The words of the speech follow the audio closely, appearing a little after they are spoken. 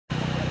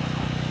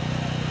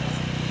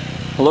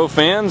Hello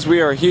fans,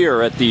 we are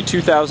here at the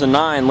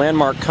 2009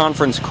 Landmark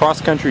Conference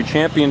Cross Country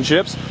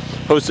Championships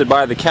hosted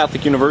by the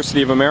Catholic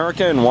University of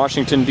America in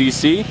Washington,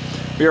 D.C.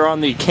 We are on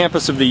the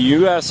campus of the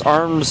U.S.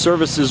 Armed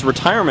Services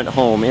Retirement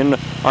Home in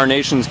our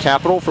nation's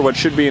capital for what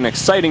should be an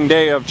exciting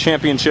day of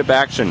championship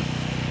action.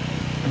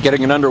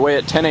 Getting it underway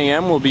at 10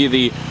 a.m. will be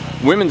the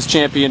Women's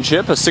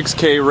Championship, a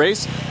 6K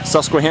race.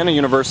 Susquehanna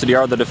University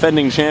are the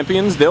defending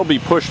champions. They'll be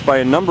pushed by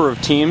a number of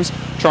teams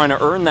trying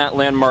to earn that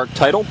landmark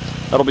title.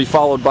 That'll be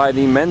followed by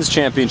the Men's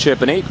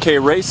Championship, an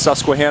 8K race.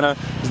 Susquehanna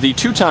is the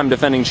two-time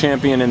defending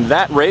champion in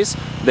that race.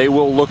 They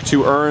will look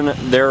to earn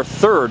their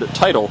third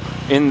title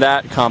in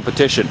that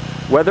competition.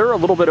 Weather a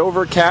little bit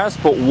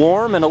overcast, but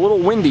warm and a little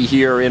windy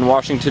here in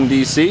Washington,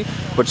 D.C.,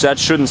 which that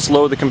shouldn't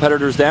slow the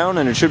competitors down,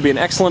 and it should be an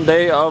excellent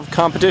day of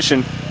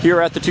competition here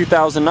at the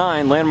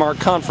 2009 Landmark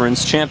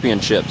Conference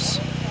Championships.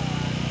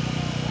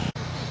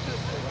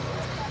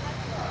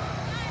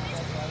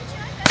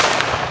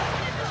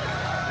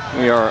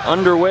 We are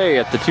underway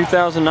at the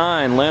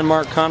 2009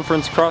 Landmark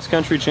Conference Cross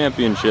Country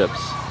Championships.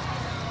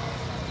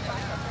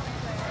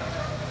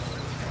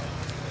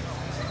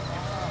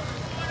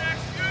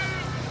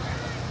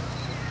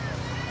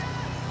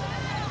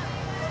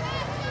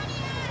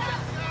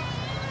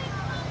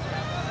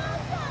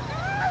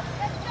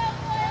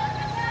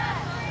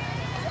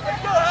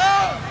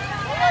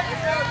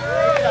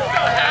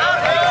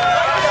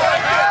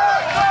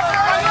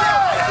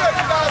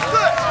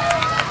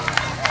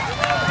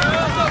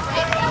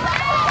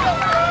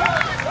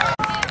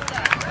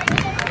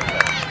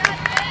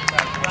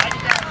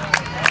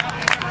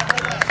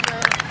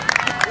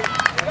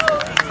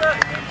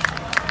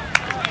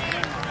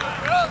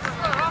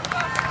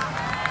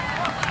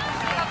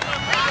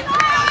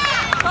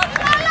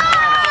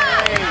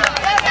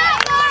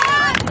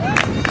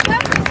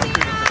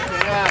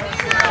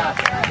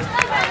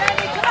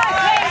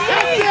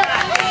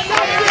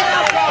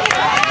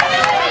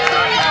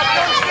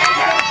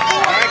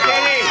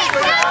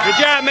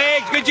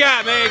 Good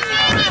job, Meg.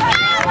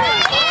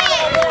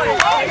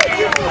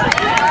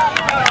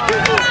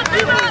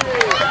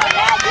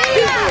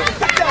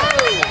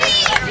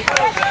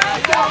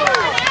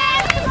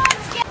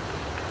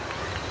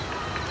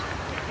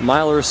 A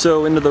mile or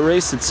so into the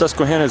race, it's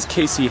Susquehanna's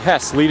Casey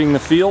Hess leading the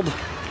field.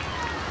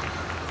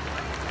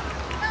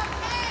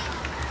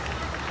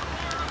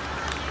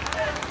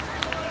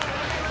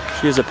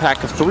 She has a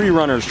pack of 3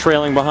 runners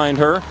trailing behind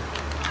her.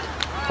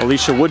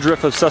 Alicia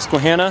Woodruff of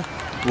Susquehanna,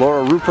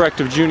 Laura Ruprecht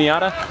of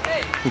Juniata,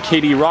 and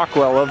Katie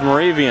Rockwell of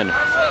Moravian,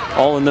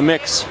 all in the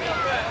mix. Here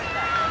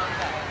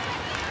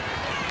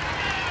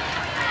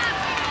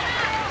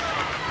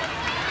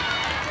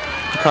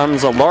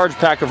comes a large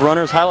pack of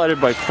runners highlighted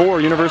by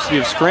 4 University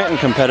of Scranton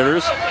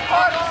competitors.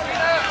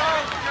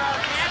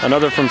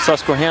 Another from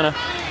Susquehanna.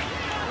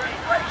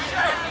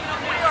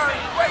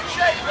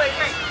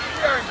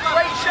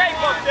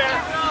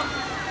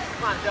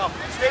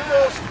 Stay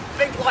loose.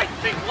 Think light.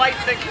 Think light.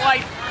 Think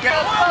light. Get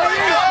up.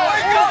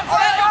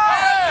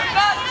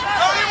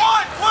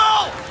 31,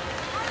 Quill!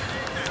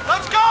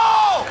 Let's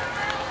go!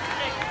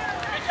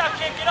 Good job,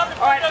 kid. Get up and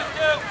find those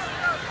two.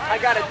 I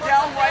got it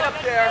down right up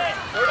there.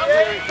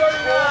 38,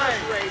 39.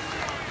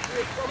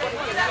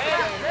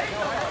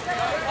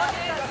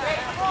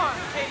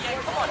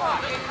 Come on.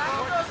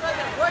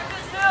 Work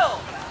this hill.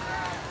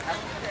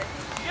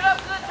 Get up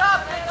to the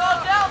top. They go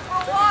down for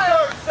a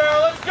while.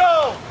 Sarah, let's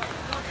go.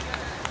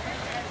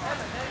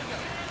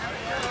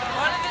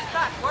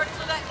 Work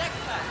to that next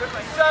time.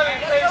 57,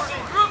 Casey.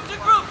 Group to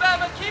group,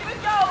 Emma. Keep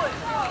it going.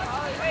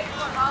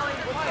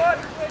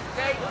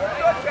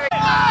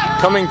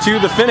 Coming to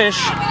the finish,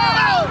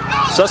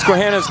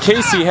 Susquehanna's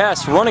Casey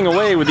Hess running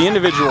away with the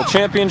individual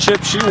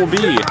championship. She will be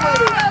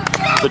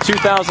the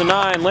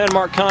 2009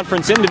 Landmark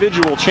Conference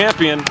individual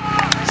champion.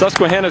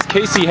 Susquehanna's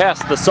Casey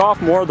Hess, the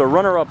sophomore, the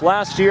runner-up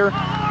last year.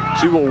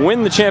 She will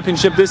win the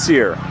championship this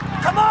year.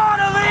 Come on,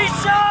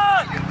 Alicia!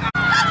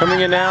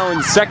 Coming in now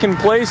in second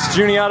place,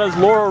 Juniata's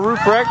Laura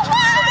Ruprecht.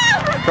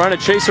 Trying to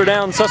chase her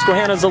down,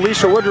 Susquehanna's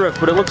Alicia Woodruff,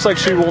 but it looks like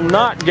she will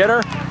not get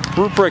her.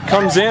 Ruprecht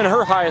comes in,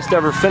 her highest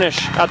ever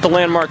finish at the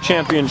Landmark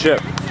Championship.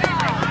 Here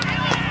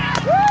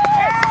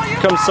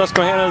comes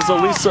Susquehanna's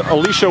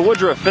Alicia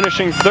Woodruff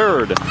finishing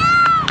third.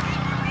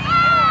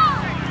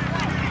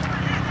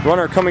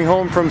 Runner coming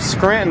home from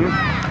Scranton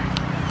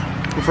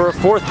for a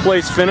 4th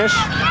place finish.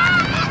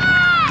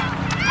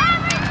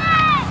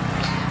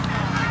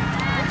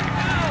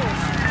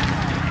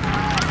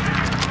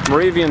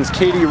 Moravian's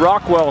Katie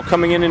Rockwell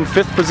coming in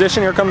 5th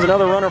position. Here comes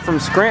another runner from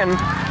Scranton.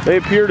 They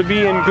appear to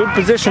be in good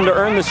position to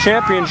earn this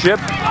championship.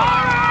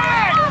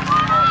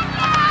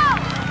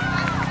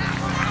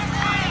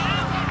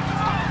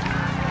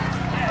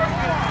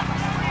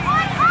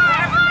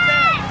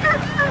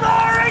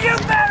 Laura, you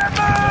better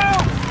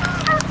move!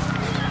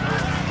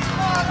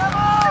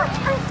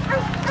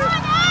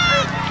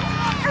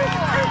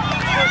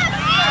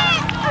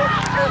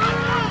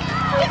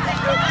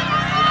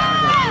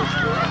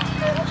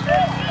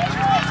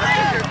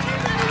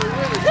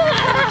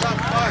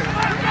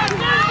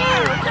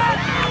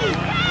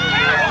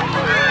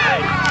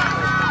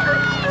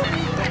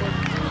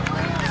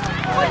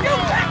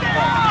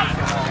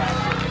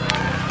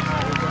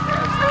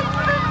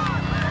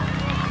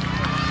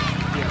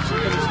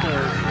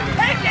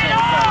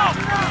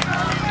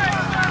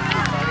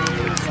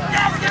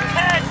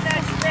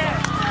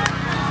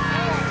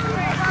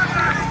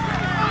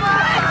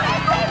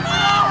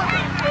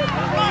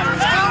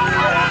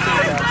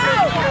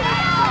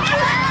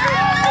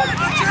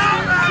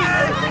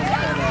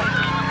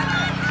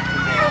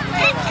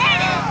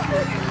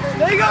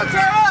 go,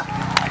 Tara!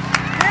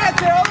 Yeah,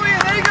 Tara, all the way in.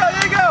 There you go,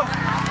 there you go.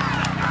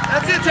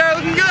 That's it, Tara.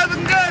 Looking good,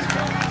 looking good.